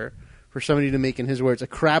better for somebody to make, in his words, a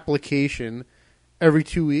crapplication every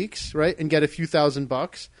 2 weeks, right, and get a few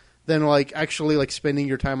 $1,000 than actually spending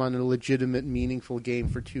your time on a legitimate, meaningful game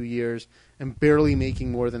for 2 years and barely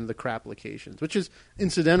making more than the crapplications, which is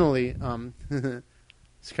incidentally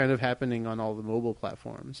it's kind of happening on all the mobile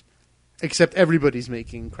platforms, except everybody's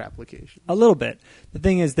making crapplications. A little bit. The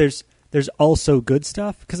thing is, there's also good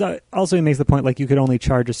stuff, because also he makes the point you could only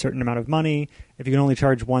charge a certain amount of money. If you can only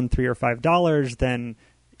charge $1, $3, or $5, then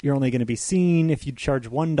you're only going to be seen if you charge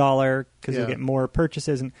 $1 because you'll get more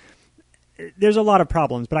purchases. And there's a lot of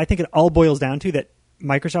problems, but I think it all boils down to that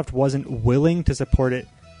Microsoft wasn't willing to support it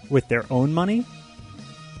with their own money.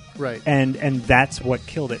 Right. And that's what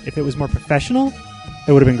killed it. If it was more professional,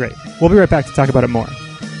 it would have been great. We'll be right back to talk about it more.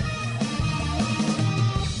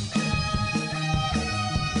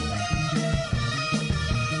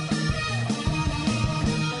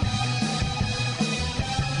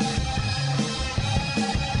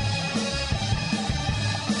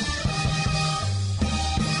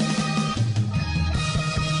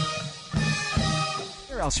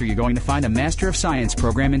 Where else are you going to find a Master of Science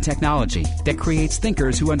program in technology that creates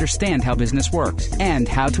thinkers who understand how business works and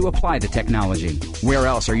how to apply the technology? Where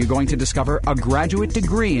else are you going to discover a graduate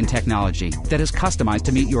degree in technology that is customized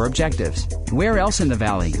to meet your objectives? Where else in the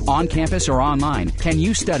Valley, on campus or online, can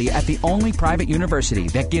you study at the only private university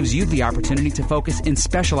that gives you the opportunity to focus in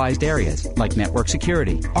specialized areas like network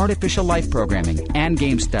security, artificial life programming, and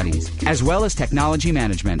game studies, as well as technology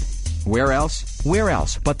management? Where else? Where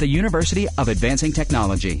else but the University of Advancing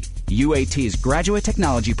Technology? UAT's graduate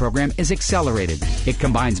technology program is accelerated. It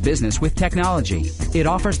combines business with technology. It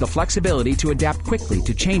offers the flexibility to adapt quickly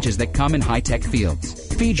to changes that come in high-tech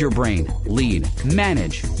fields. Feed your brain, lead,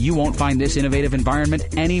 manage. You won't find this innovative environment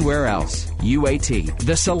anywhere else. UAT,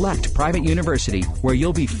 the select private university where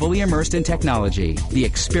you'll be fully immersed in technology. The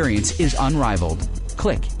experience is unrivaled.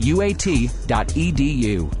 Click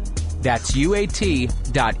uat.edu. That's uat.edu.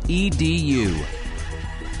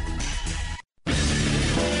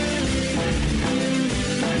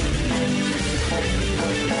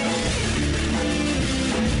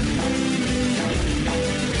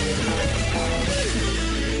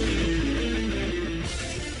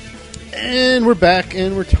 And we're back,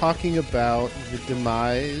 and we're talking about the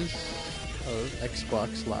demise of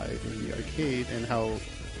Xbox Live in the arcade and how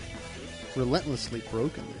relentlessly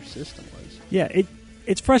broken their system was. Yeah,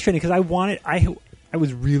 it's frustrating because I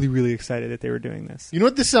was really, really excited that they were doing this. You know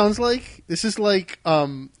what this sounds like? This is like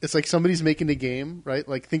it's like somebody's making a game, right?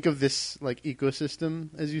 Like think of this like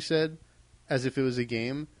ecosystem, as you said, as if it was a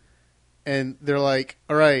game, and they're like,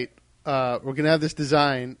 "All right, we're gonna have this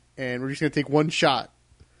design, and we're just gonna take one shot,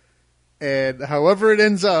 and however it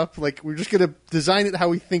ends up, like we're just gonna design it how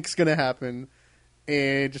we think's gonna happen,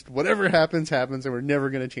 and just whatever happens, happens, and we're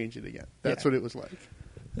never gonna change it again." That's what it was like.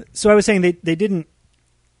 So I was saying they didn't.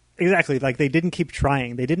 Exactly, like they didn't keep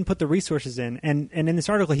trying. They didn't put the resources in. And in this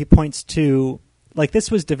article, he points to, like,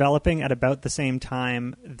 this was developing at about the same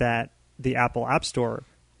time that the Apple App Store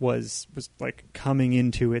was like coming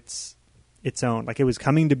into its own. Like it was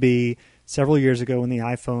coming to be several years ago when the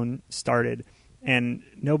iPhone started, and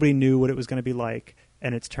nobody knew what it was going to be like.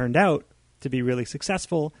 And it's turned out to be really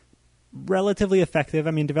successful, relatively effective.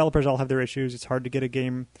 I mean, developers all have their issues. It's hard to get a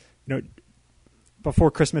game,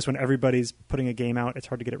 before Christmas, when everybody's putting a game out, it's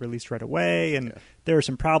hard to get it released right away, and there are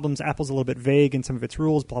some problems. Apple's a little bit vague in some of its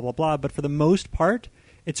rules, blah, blah, blah. But for the most part,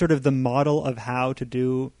 it's sort of the model of how to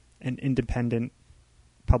do an independent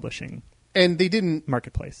publishing And they didn't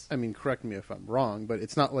marketplace. I mean, correct me if I'm wrong, but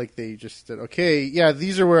it's not like they just said, "Okay, yeah,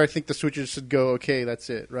 these are where I think the switches should go. Okay, that's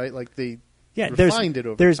it," right? Like they refined it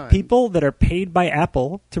over there's time. people that are paid by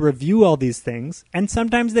Apple to review all these things, and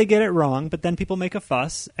sometimes they get it wrong, but then people make a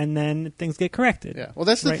fuss, and then things get corrected. Yeah, well,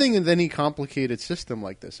 that's the right? thing in any complicated system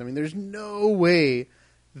like this. I mean, there's no way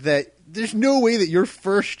that your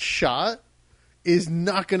first shot is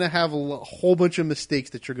not going to have a whole bunch of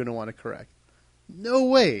mistakes that you're going to want to correct. No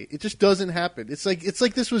way. It just doesn't happen. It's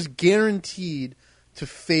like this was guaranteed to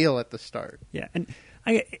fail at the start. Yeah, and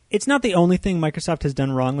it's not the only thing Microsoft has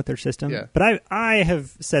done wrong with their system. Yeah. But I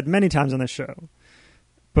have said many times on this show,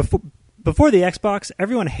 before the Xbox,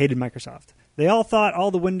 everyone hated Microsoft. They all thought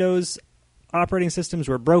all the Windows operating systems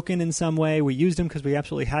were broken in some way. We used them because we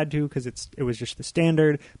absolutely had to, because it was just the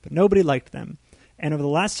standard, but nobody liked them. And over the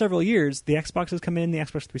last several years, the Xbox has come in, the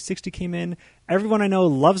Xbox 360 came in. Everyone I know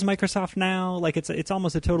loves Microsoft now. Like it's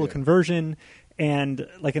almost a total conversion. And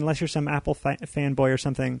like unless you're some Apple fanboy or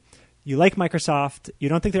something, you like Microsoft. You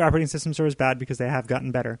don't think their operating systems are as bad because they have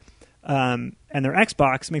gotten better. And their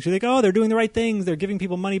Xbox makes you think, oh, they're doing the right things. They're giving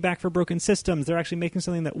people money back for broken systems. They're actually making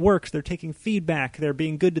something that works. They're taking feedback. They're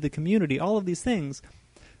being good to the community. All of these things,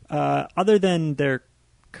 other than their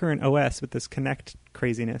current OS with this Kinect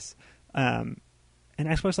craziness. And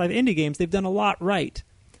Xbox Live indie games, they've done a lot right.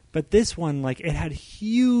 But this one, like, it had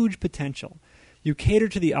huge potential. You cater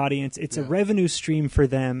to the audience. It's a revenue stream for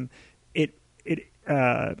them.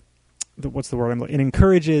 What's the word I'm looking? It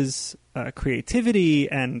encourages creativity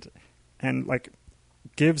and like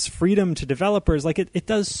gives freedom to developers. Like it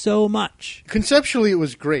does so much. Conceptually, it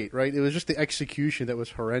was great, right? It was just the execution that was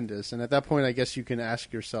horrendous. And at that point, I guess you can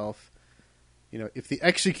ask yourself, if the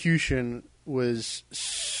execution was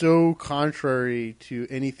so contrary to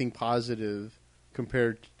anything positive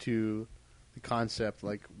compared to the concept,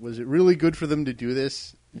 like, was it really good for them to do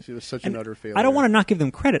this if it was such an utter failure? I don't want to not give them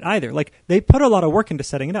credit either. Like, they put a lot of work into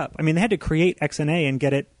setting it up. I mean, they had to create XNA and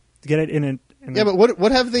get it in a... But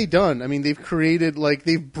what have they done? I mean, they've created, like,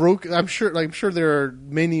 they've broken... I'm sure there are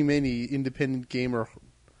many, many independent gamer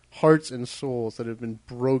hearts and souls that have been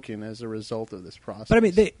broken as a result of this process. But I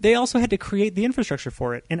mean, they also had to create the infrastructure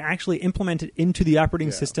for it and actually implement it into the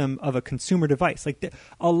operating system of a consumer device. Like,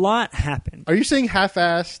 a lot happened. Are you saying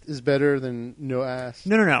half-assed is better than no-ass?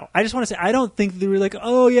 No. I just want to say, I don't think they were like,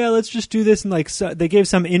 oh yeah, let's just do this, and like they gave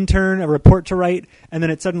some intern a report to write, and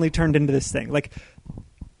then it suddenly turned into this thing. Like,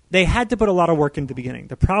 they had to put a lot of work into the beginning.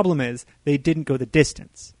 The problem is they didn't go the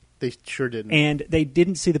distance. They sure didn't. And they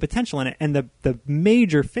didn't see the potential in it. And the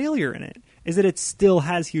major failure in it is that it still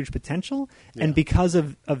has huge potential. Yeah. And because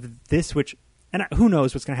of this, and who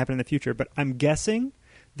knows what's going to happen in the future, but I'm guessing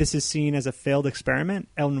this is seen as a failed experiment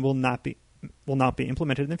and will not be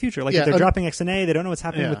implemented in the future. Like if they're dropping XNA, they don't know what's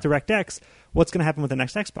happening with DirectX. What's going to happen with the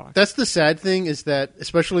next Xbox? That's the sad thing, is that,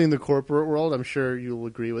 especially in the corporate world, I'm sure you'll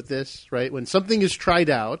agree with this, right? When something is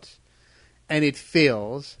tried out and it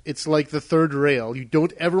fails, it's like the third rail. You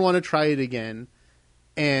don't ever want to try it again,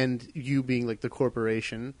 and you being like the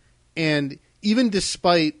corporation. And even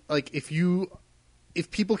despite, like, if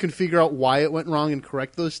people can figure out why it went wrong and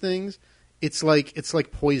correct those things, it's like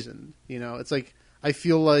poison. It's like, I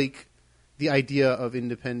feel like the idea of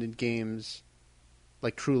independent games,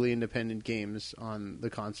 like truly independent games on the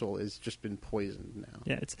console, has just been poisoned now.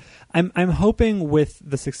 Yeah, I'm hoping with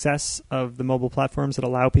the success of the mobile platforms that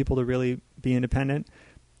allow people to really be independent,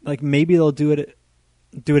 like maybe they'll do it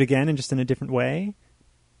again and just in a different way.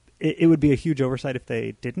 It would be a huge oversight if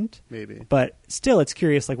they didn't. Maybe. But still, it's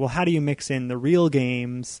curious, like, well, how do you mix in the real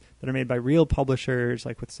games that are made by real publishers,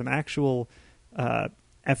 like with some actual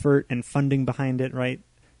effort and funding behind it, right?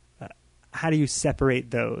 How do you separate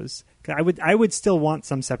those? 'Cause I would still want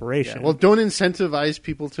some separation. Yeah, well, don't incentivize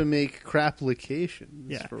people to make crap locations,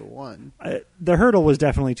 Yeah. for one. The hurdle was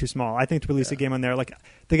definitely too small. I think to release a game on there, like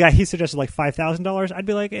the guy, he suggested like $5,000. I'd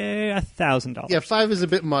be like, $1,000. Yeah, 5 is a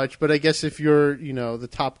bit much, but I guess if you're, the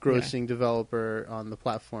top grossing developer on the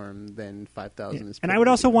platform, then 5,000 is. And I would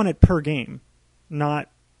also want it per game, not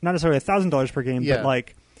necessarily $1,000 per game, Yeah. but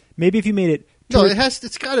like maybe if you made it. No,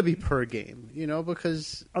 it's got to be per game,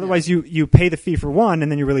 because Otherwise, you pay the fee for one, and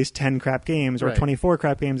then you release 10 crap games or Right. 24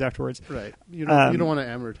 crap games afterwards. right. You don't want to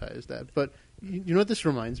amortize that. But you know what this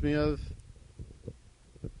reminds me of?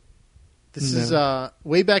 This is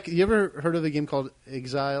way back. You ever heard of a game called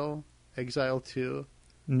Exile 2?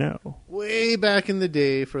 No. Way back in the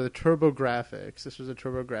day for the TurboGrafx. This was a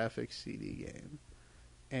TurboGrafx CD game.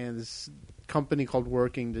 And this company called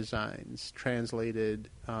Working Designs translated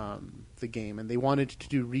the game, and they wanted to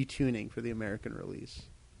do retuning for the American release,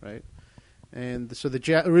 right? And so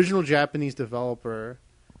the original Japanese developer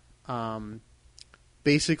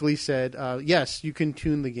basically said, yes, you can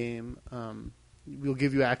tune the game. We'll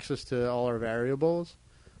give you access to all our variables,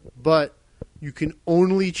 but you can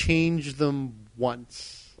only change them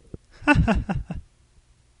once.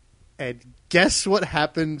 And guess what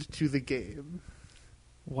happened to the game?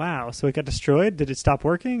 Wow. So it got destroyed? Did it stop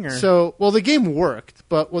working? Or? So, well, the game worked,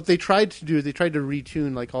 but what they tried to do is they tried to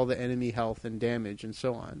retune like all the enemy health and damage and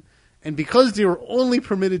so on. And because they were only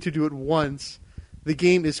permitted to do it once, the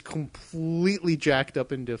game is completely jacked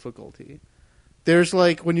up in difficulty. There's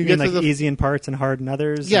like when you get like to the easy in parts and hard in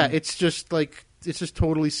others. yeah, and... it's just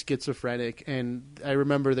totally schizophrenic. And I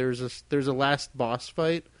remember there's a last boss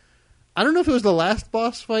fight. I don't know if it was the last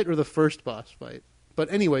boss fight or the first boss fight, but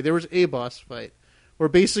anyway, there was a boss fight. Where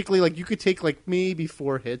basically, like, you could take, like, maybe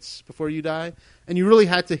 4 hits before you die, and you really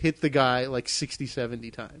had to hit the guy, like, 60, 70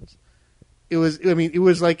 times. It was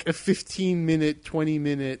like a 15-minute,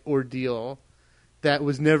 20-minute ordeal that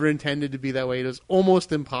was never intended to be that way. It was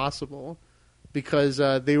almost impossible because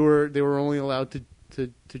they were only allowed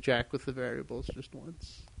to jack with the variables just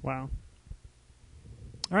once. Wow.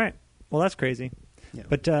 All right. Well, that's crazy. Yeah.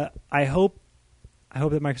 But I hope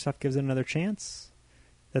that Microsoft gives it another chance.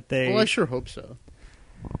 That they... Well, I sure hope so.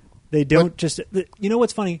 They don't just... You know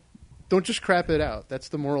what's funny? Don't just crap it out. That's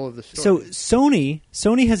the moral of the story. So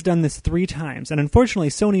Sony has done this 3 times, and unfortunately,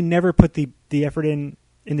 Sony never put the effort in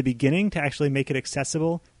the beginning to actually make it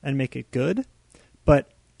accessible and make it good.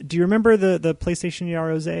 But do you remember the PlayStation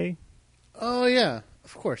Yarose? Oh, yeah.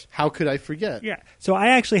 Of course. How could I forget? Yeah. So I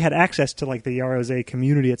actually had access to like the Yarose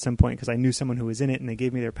community at some point because I knew someone who was in it, and they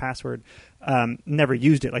gave me their password. Never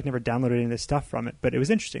used it, like never downloaded any of this stuff from it, but it was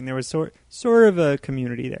interesting. There was sort of a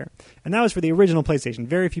community there, and that was for the original PlayStation.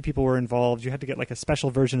 Very few people were involved. You had to get like a special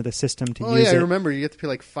version of the system to use it. Oh yeah, I remember. You had to pay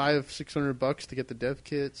like $500-$600 to get the dev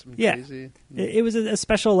kit. Something crazy. It was a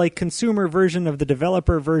special like consumer version of the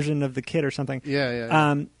developer version of the kit or something.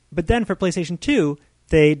 Yeah. But then for PlayStation 2,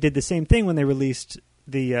 they did the same thing when they released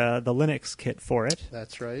the Linux kit for it.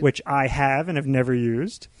 That's right. Which I have and have never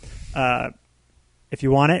used. If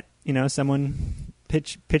you want it, someone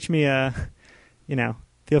pitch me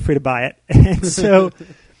feel free to buy it. And so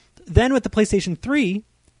then with the PlayStation 3,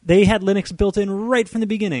 they had Linux built in right from the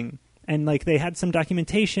beginning. And like they had some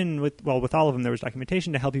documentation with all of them there was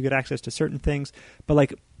documentation to help you get access to certain things. But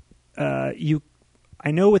like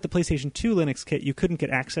I know with the PlayStation 2 Linux kit, you couldn't get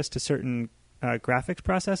access to certain graphics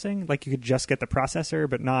processing. Like you could just get the processor,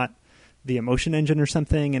 but not the Emotion Engine or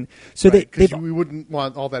something. And so we wouldn't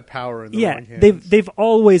want all that power in the wrong hands. They've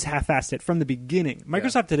always half-assed it from the beginning.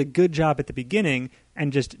 Microsoft did a good job at the beginning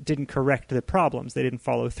and just didn't correct the problems. They didn't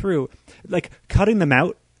follow through. Like cutting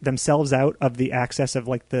themselves out of the access of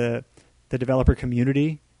like the developer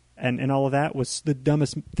community and all of that was the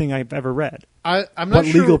dumbest thing I've ever read. I'm not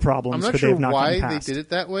sure legal problems I'm not could sure they have not why gotten they past? did it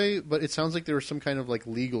that way, but it sounds like there was some kind of like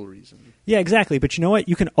legal reason. Yeah, exactly. But you know what?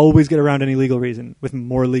 You can always get around any legal reason with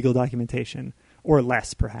more legal documentation, or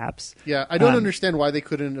less, perhaps. Yeah, I don't understand why they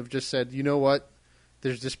couldn't have just said, you know what,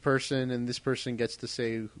 there's this person, and this person gets to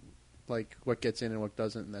say like what gets in and what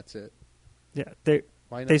doesn't, and that's it. Yeah,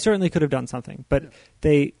 Why not? they certainly could have done something, but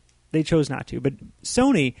they chose not to. But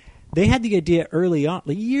Sony, they had the idea early on,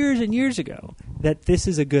 like years and years ago, that this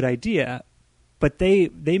is a good idea, but they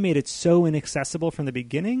made it so inaccessible from the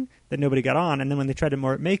beginning that nobody got on. And then when they tried to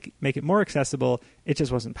make it more accessible, it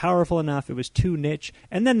just wasn't powerful enough. It was too niche.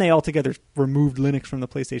 And then they altogether removed Linux from the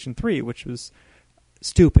PlayStation 3, which was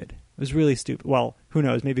stupid. It was really stupid. Well, who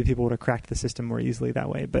knows? Maybe people would have cracked the system more easily that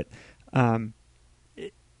way. But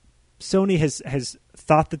Sony has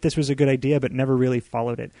thought that this was a good idea, but never really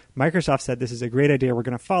followed it. Microsoft said this is a great idea, we're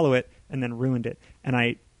going to follow it, and then ruined it. And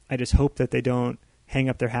I just hope that they don't hang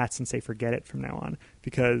up their hats and say forget it from now on.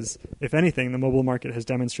 Because if anything, the mobile market has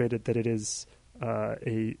demonstrated that it is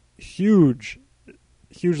a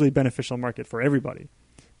hugely beneficial market for everybody.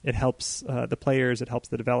 It helps the players, it helps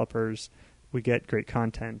the developers. We get great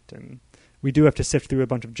content, and we do have to sift through a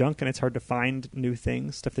bunch of junk, and it's hard to find new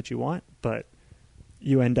things, stuff that you want, but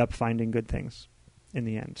you end up finding good things in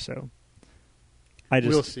the end. So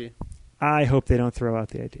we'll see. I hope they don't throw out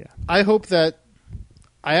the idea. I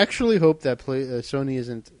actually hope that Sony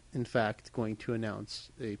isn't, in fact, going to announce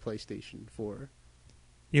a PlayStation 4.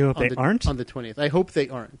 You hope they aren't? On the 20th. I hope they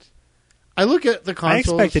aren't. I look at the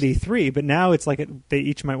consoles. I expected E3, but now it's like they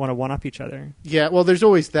each might want to one-up each other. Yeah, well, there's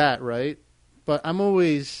always that, right? But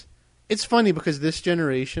it's funny because this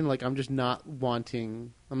generation, like, I'm not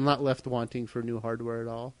left wanting for new hardware at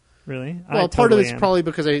all. Really? Well, part of it's probably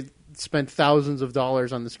because I spent thousands of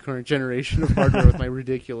dollars on this current generation of hardware with my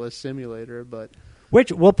ridiculous simulator, but...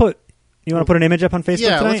 Which we'll put... You want to put an image up on Facebook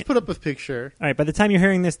tonight? Yeah, let's put up a picture. All right, by the time you're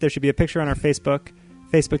hearing this, there should be a picture on our Facebook,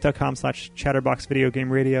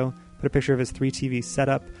 facebook.com/chatterboxvideogameradio. Put a picture of his 3TV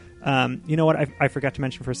setup. You know what? I forgot to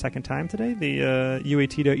mention for a second time today, the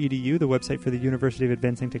UAT.edu, the website for the University of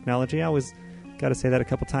Advancing Technology. I always got to say that a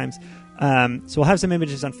couple times. So we'll have some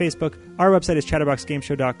images on Facebook. Our website is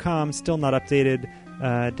chatterboxgameshow.com. Still not updated.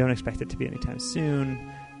 Don't expect it to be anytime soon.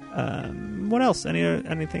 What else?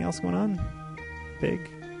 Anything else going on? Big?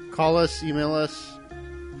 Call us, email us.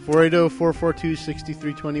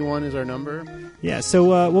 480-442-6321 is our number. Yeah,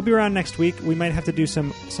 so we'll be around next week. We might have to do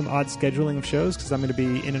some odd scheduling of shows because I'm going to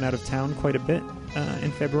be in and out of town quite a bit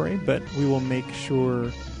in February, but we will make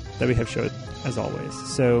sure that we have shows as always.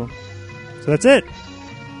 So that's it.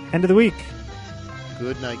 End of the week.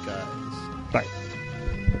 Good night, guys. Bye.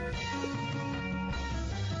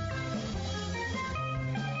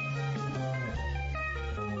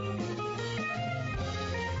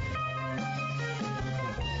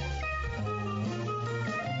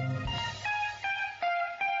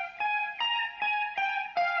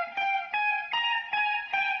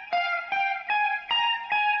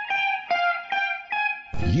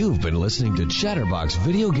 You've been listening to Chatterbox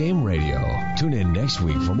Video Game Radio. Tune in next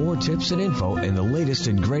week for more tips and info and the latest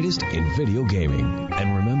and greatest in video gaming.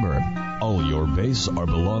 And remember, all your base are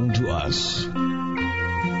belong to us.